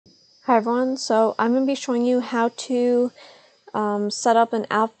Hi everyone, so I'm going to be showing you how to set up an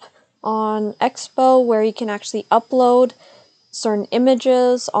app on Expo where you can actually upload certain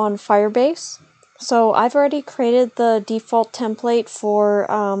images on Firebase. So I've already created the default template for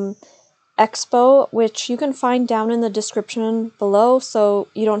Expo, which you can find down in the description below, so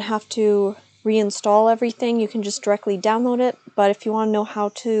you don't have to reinstall everything, you can just directly download it. But if you want to know how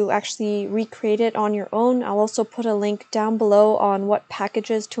to actually recreate it on your own, I'll also put a link down below on what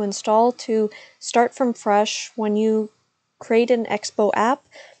packages to install to start from fresh when you create an Expo app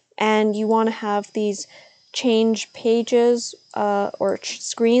and you want to have these change pages or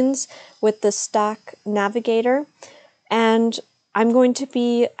screens with the stack navigator. And I'm going to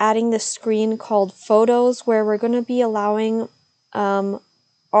be adding this screen called Photos, where we're going to be allowing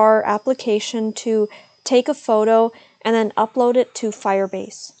our application to take a photo and then upload it to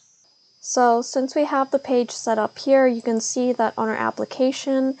Firebase. So since we have the page set up here, you can see that on our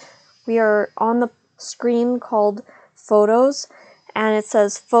application we are on the screen called Photos, and it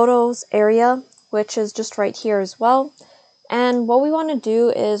says Photos area, which is just right here as well. And what we want to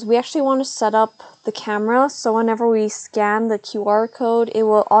do is we actually want to set up the camera, so whenever we scan the QR code, it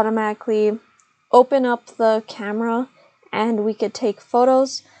will automatically open up the camera and we could take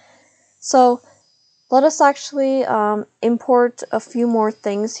photos. So let us actually import a few more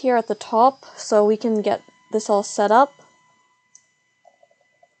things here at the top so we can get this all set up.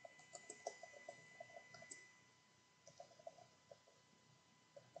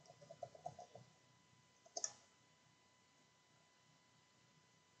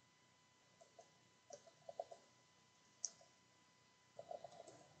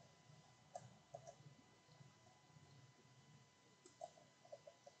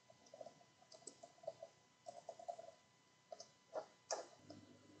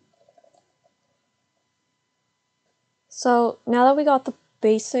 So now that we got the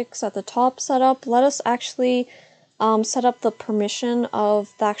basics at the top set up, let us actually set up the permission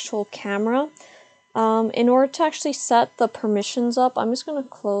of the actual camera. In order to actually set the permissions up, I'm just going to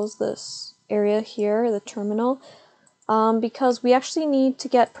close this area here, the terminal, because we actually need to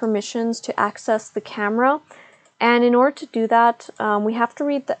get permissions to access the camera. And in order to do that, we have to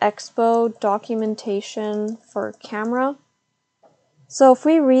read the Expo documentation for camera. So if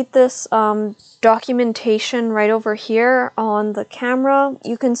we read this documentation right over here on the camera,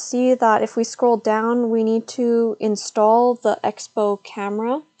 you can see that if we scroll down, we need to install the Expo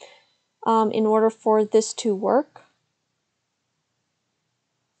camera in order for this to work.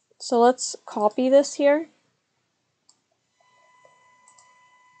 So let's copy this here.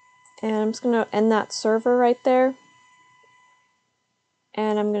 And I'm just going to end that server right there.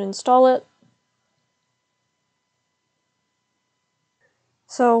 And I'm going to install it.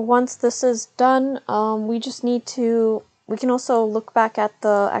 So once this is done, we just need to, we can also look back at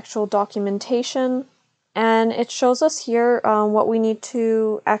the actual documentation, and it shows us here what we need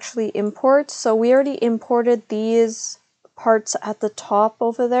to actually import. So we already imported these parts at the top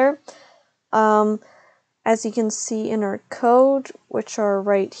over there, as you can see in our code, which are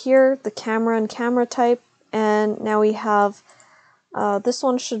right here, the camera and camera type. And now we have, this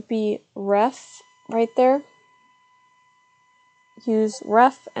one should be ref right there. Use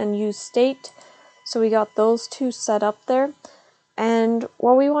ref and use state. So we got those two set up there. And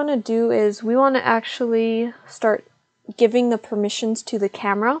what we want to do is we want to actually start giving the permissions to the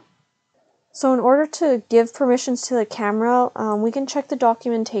camera. So in order to give permissions to the camera, we can check the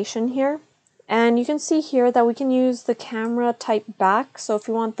documentation here. And you can see here that we can use the camera type back. So if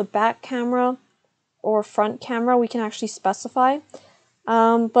you want the back camera or front camera, we can actually specify.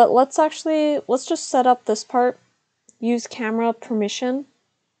 But let's just set up this part. Use camera permission.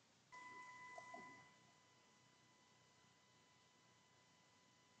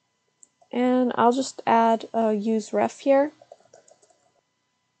 And I'll just add use ref here.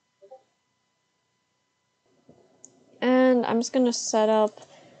 And I'm just going to set up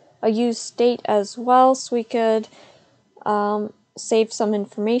a use state as well so we could save some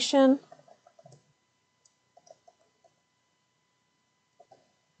information.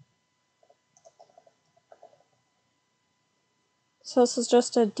 So this is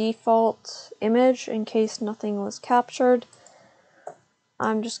just a default image in case nothing was captured.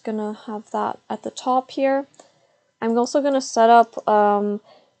 I'm just going to have that at the top here. I'm also going to set up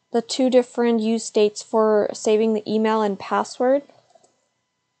the two different use states for saving the email and password.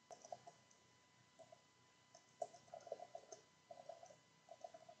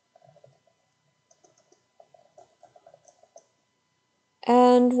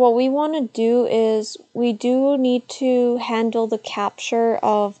 And what we want to do is we do need to handle the capture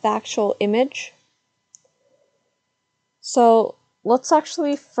of the actual image. So let's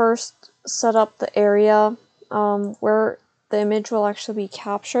actually first set up the area where the image will actually be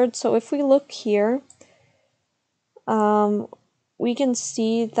captured. So if we look here, we can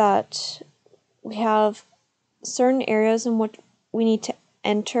see that we have certain areas in which we need to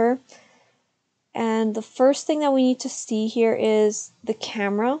enter. And the first thing that we need to see here is the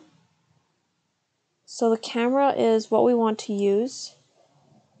camera. So the camera is what we want to use.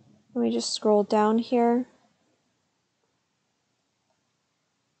 Let me just scroll down here.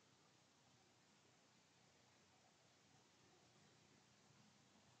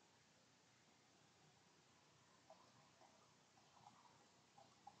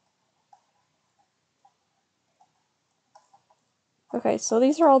 Okay, so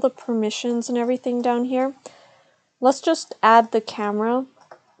these are all the permissions and everything down here. Let's just add the camera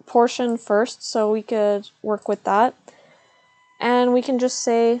portion first so we could work with that. And we can just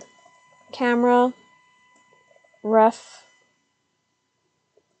say camera ref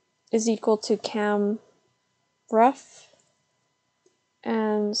is equal to cam ref,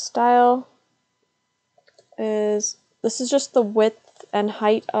 and style is, this is just the width and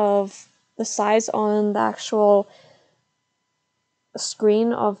height of the size on the actual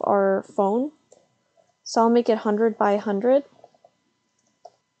screen of our phone. So I'll make it 100 by 100.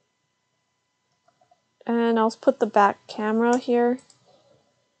 And I'll put the back camera here.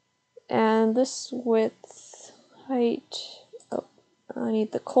 And this width, height, oh, I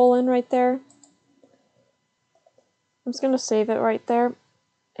need the colon right there. I'm just going to save it right there.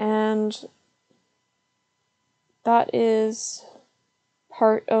 And that is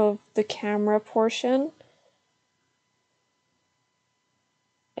part of the camera portion.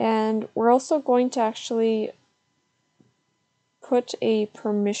 And we're also going to actually put a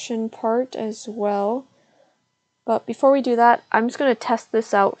permission part as well. But before we do that, I'm just going to test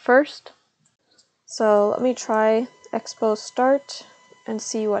this out first. So let me try Expo Start and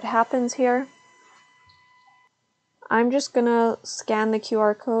see what happens here. I'm just going to scan the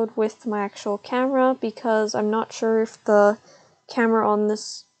QR code with my actual camera because I'm not sure if the camera on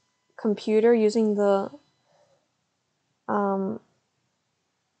this computer using the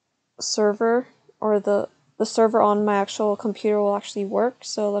server or the server on my actual computer will actually work.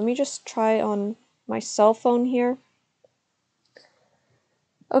 So let me just try on my cell phone here.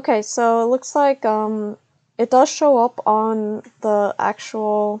 Okay, so it looks like it does show up on the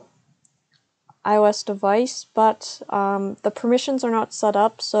actual iOS device, but the permissions are not set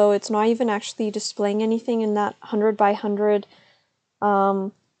up, so it's not even actually displaying anything in that 100 by 100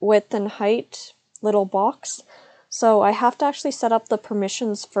 width and height little box. So I have to actually set up the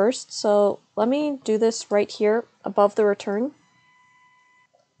permissions first. So let me do this right here above the return.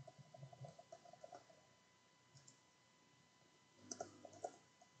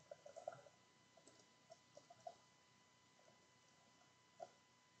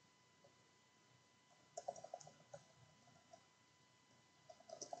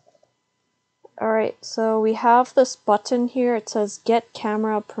 Alright, so we have this button here. It says Get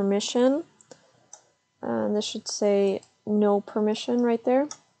Camera Permission. And this should say no permission right there.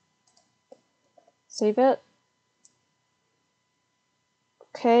 Save it.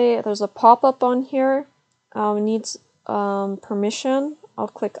 Okay, there's a pop-up on here. It needs permission. I'll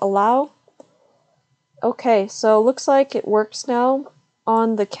click Allow. Okay, so it looks like it works now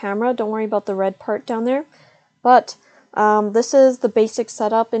on the camera. Don't worry about the red part down there. But this is the basic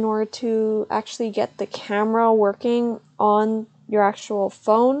setup in order to actually get the camera working on your actual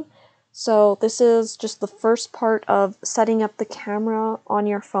phone. So this is just the first part of setting up the camera on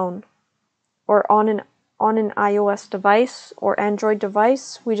your phone or on an iOS device or Android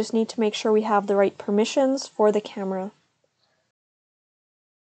device. We just need to make sure we have the right permissions for the camera.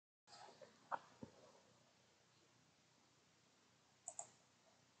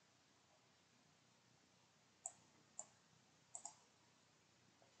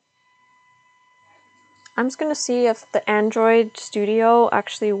 I'm just going to see if the Android Studio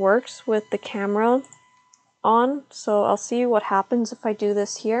actually works with the camera on. So I'll see what happens if I do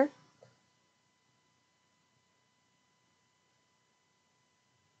this here.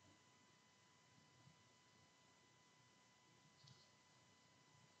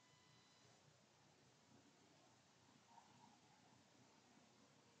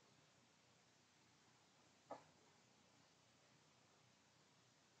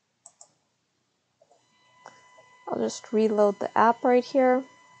 I'll just reload the app right here.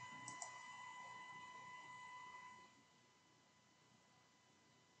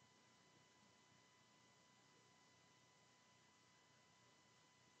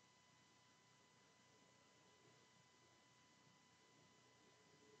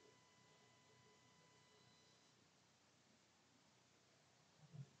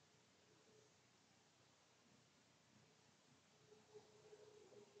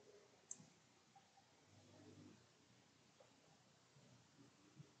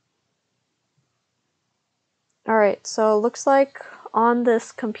 Alright, so it looks like on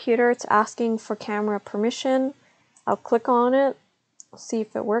this computer it's asking for camera permission. I'll click on it, see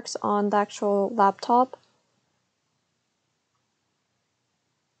if it works on the actual laptop.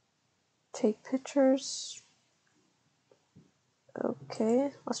 Take pictures.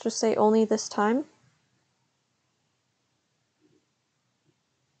 Okay, let's just say only this time.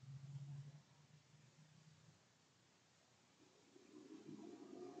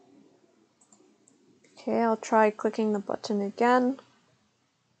 Okay, I'll try clicking the button again.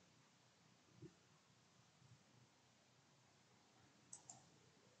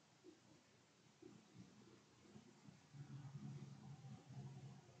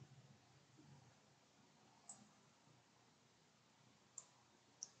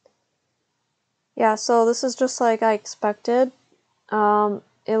 Yeah, so this is just like I expected.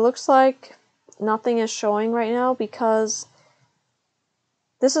 It looks like nothing is showing right now because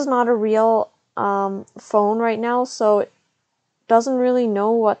this is not a real phone right now, so it doesn't really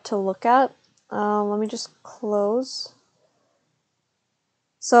know what to look at. Let me just close.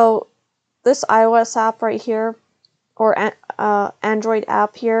 So this iOS app right here, or Android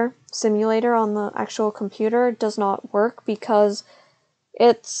app here, simulator on the actual computer, does not work because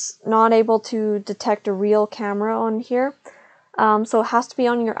it's not able to detect a real camera on here. So it has to be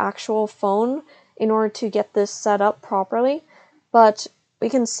on your actual phone in order to get this set up properly. But we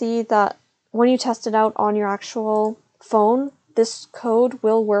can see that when you test it out on your actual phone, this code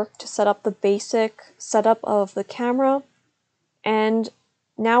will work to set up the basic setup of the camera. And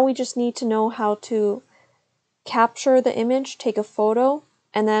now we just need to know how to capture the image, take a photo,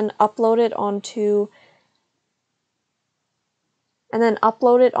 and then upload it onto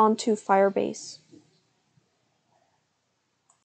Firebase.